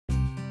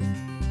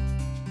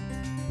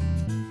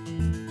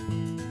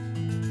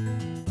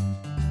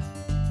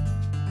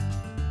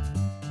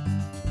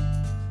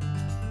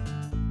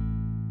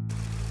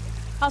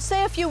I'll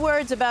say a few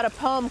words about a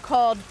poem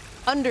called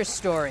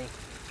Understory.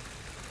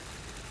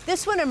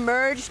 This one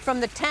emerged from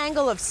the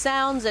tangle of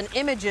sounds and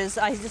images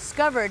I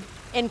discovered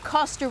in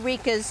Costa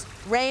Rica's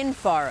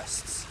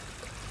rainforests.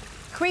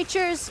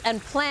 Creatures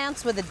and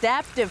plants with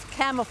adaptive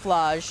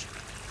camouflage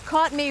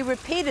caught me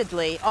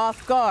repeatedly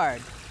off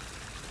guard.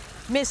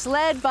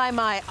 Misled by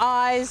my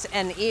eyes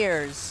and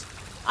ears,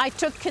 I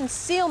took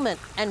concealment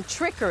and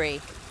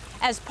trickery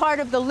as part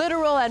of the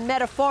literal and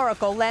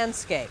metaphorical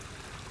landscape.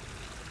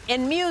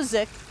 In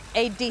music,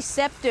 a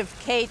deceptive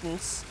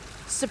cadence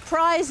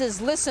surprises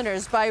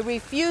listeners by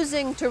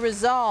refusing to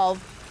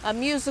resolve a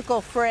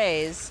musical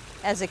phrase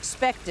as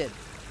expected.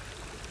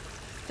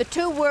 The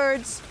two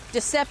words,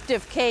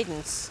 deceptive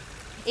cadence,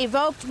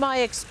 evoked my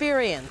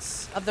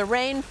experience of the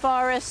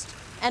rainforest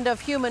and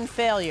of human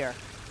failure,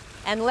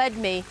 and led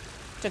me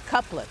to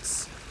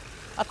couplets.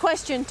 A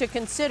question to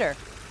consider: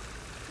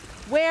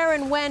 where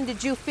and when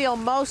did you feel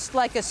most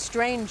like a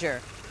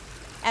stranger?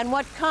 And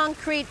what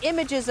concrete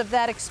images of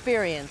that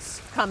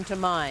experience come to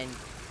mind?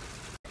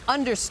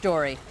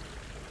 Understory.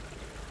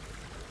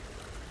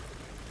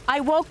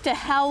 I woke to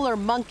howler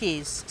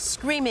monkeys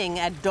screaming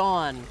at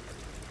dawn.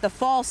 The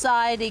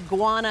false-eyed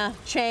iguana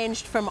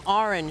changed from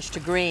orange to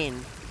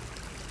green.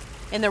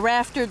 In the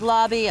raftered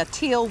lobby, a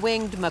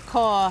teal-winged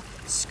macaw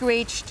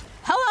screeched,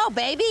 "Hello,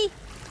 baby!"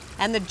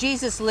 And the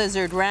Jesus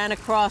lizard ran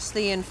across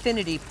the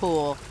infinity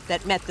pool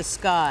that met the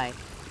sky.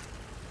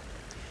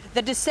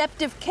 The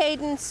deceptive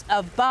cadence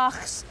of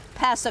Bach's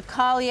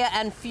Passacaglia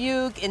and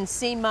Fugue in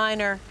C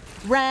minor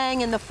rang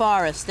in the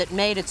forest that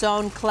made its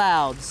own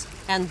clouds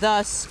and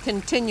thus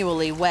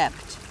continually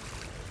wept.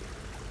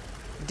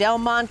 Del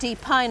Monte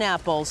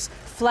pineapples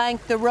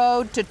flanked the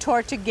road to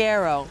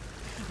Tortuguero,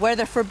 where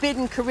the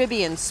forbidden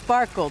Caribbean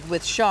sparkled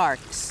with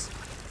sharks.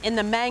 In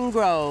the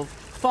mangrove,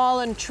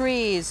 fallen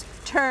trees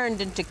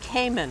turned into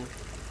caiman,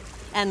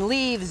 and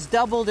leaves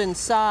doubled in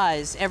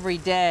size every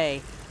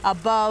day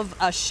above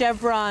a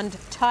chevroned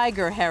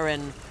tiger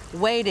heron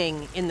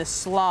waiting in the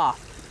slough.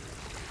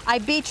 I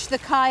beached the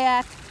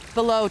kayak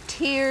below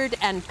tiered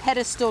and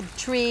pedestaled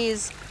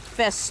trees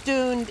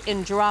festooned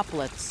in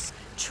droplets,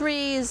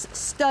 trees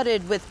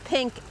studded with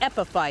pink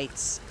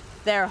epiphytes,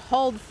 their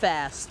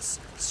holdfasts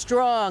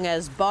strong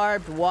as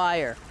barbed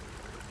wire.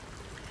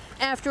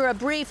 After a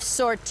brief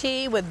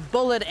sortie with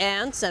bullet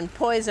ants and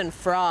poison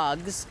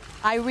frogs,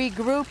 I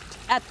regrouped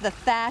at the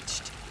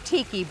thatched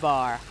tiki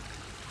bar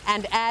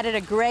and added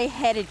a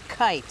gray-headed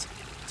kite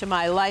to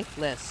my life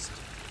list,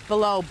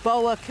 below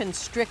boa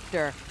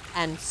constrictor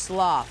and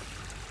sloth.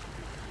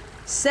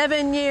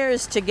 7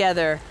 years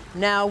together,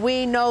 now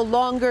we no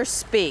longer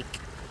speak.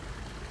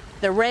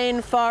 The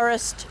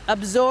rainforest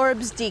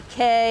absorbs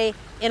decay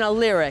in a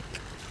lyric,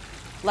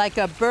 like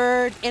a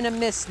bird in a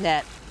mist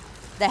net,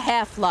 the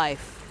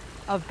half-life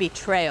of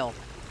betrayal.